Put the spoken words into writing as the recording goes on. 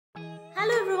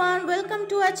Hello everyone, welcome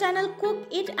to our channel Cook,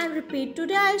 Eat and Repeat.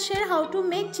 Today I'll share how to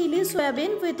make chili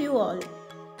soyabean with you all.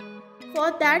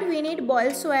 For that we need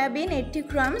boiled soyabean 80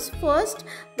 grams. First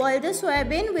boil the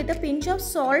soyabean with a pinch of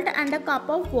salt and a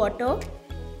cup of water,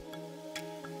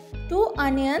 2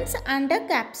 onions and a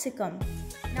capsicum.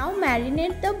 Now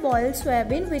marinate the boiled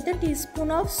soyabean with a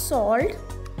teaspoon of salt,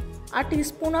 a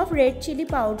teaspoon of red chili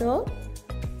powder,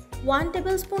 1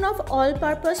 tablespoon of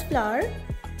all-purpose flour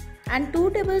and 2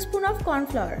 tablespoons of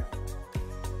cornflour.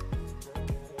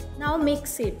 Now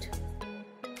mix it.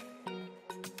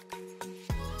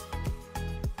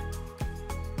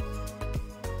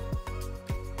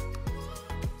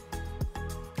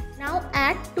 Now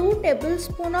add 2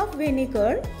 tablespoons of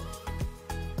vinegar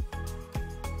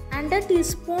and a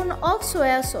teaspoon of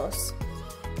soya sauce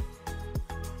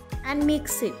and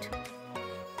mix it.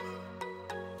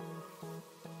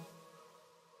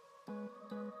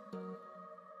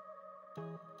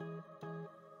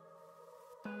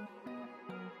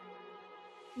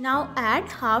 Now add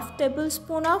half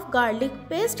tablespoon of garlic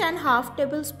paste and half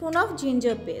tablespoon of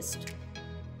ginger paste.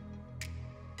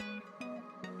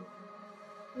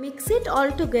 Mix it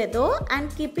all together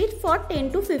and keep it for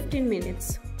 10 to 15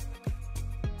 minutes.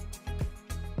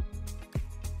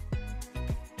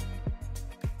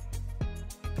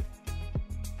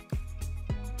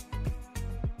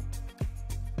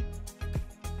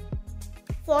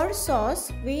 For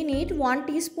sauce, we need 1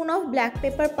 teaspoon of black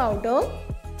pepper powder,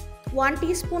 1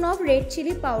 teaspoon of red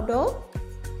chili powder,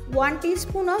 1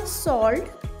 teaspoon of salt,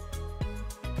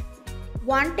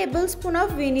 1 tablespoon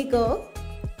of vinegar,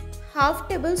 half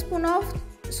tablespoon of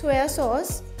soya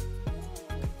sauce.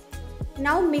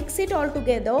 Now mix it all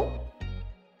together.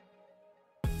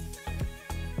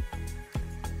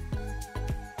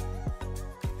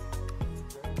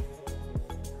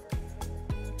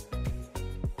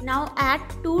 Now add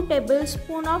 2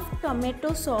 tablespoons of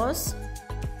tomato sauce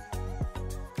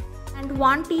and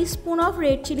 1 teaspoon of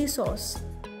red chili sauce.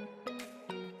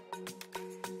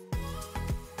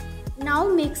 Now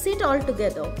mix it all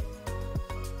together.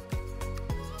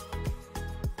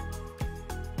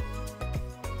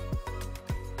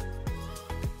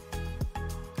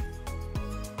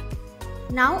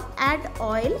 Now add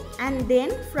oil and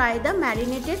then fry the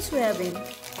marinated soyabean.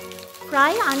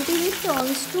 Fry until it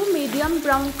turns to medium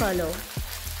brown color.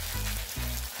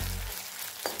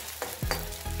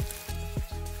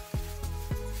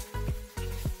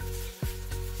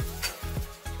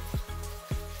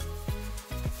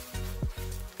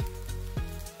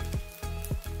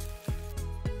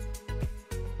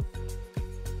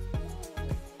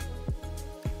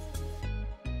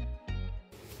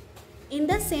 In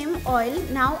the same oil,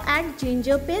 now add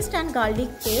ginger paste and garlic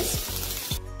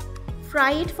paste.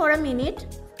 Fry it for a minute.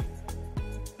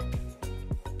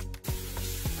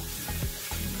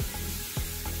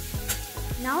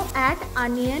 Now add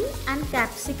onion and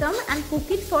capsicum and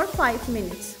cook it for 5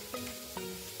 minutes.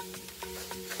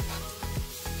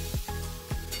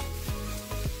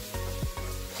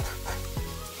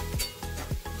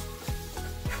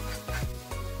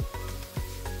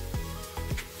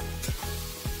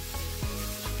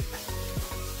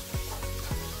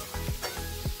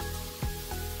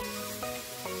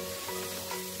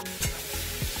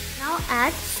 Now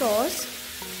add sauce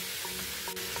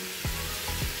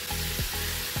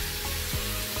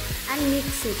and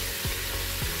mix it.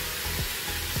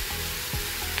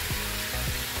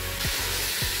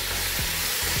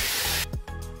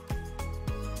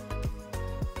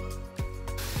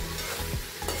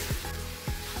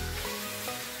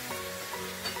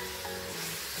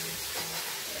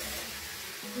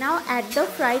 Now add the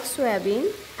fried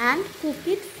soyabean and cook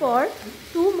it for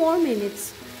 2 more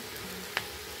minutes.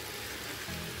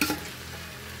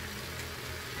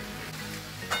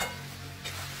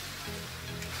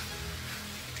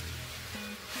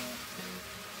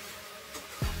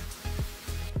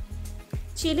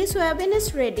 Chili soyabean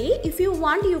is ready. If you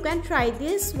want, you can try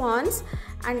this once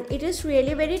and it is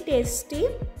really very tasty.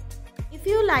 If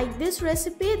you like this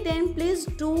recipe, then please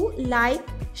do like,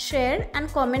 share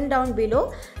and comment down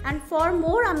below. And for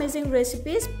more amazing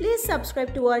recipes, please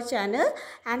subscribe to our channel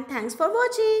and thanks for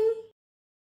watching.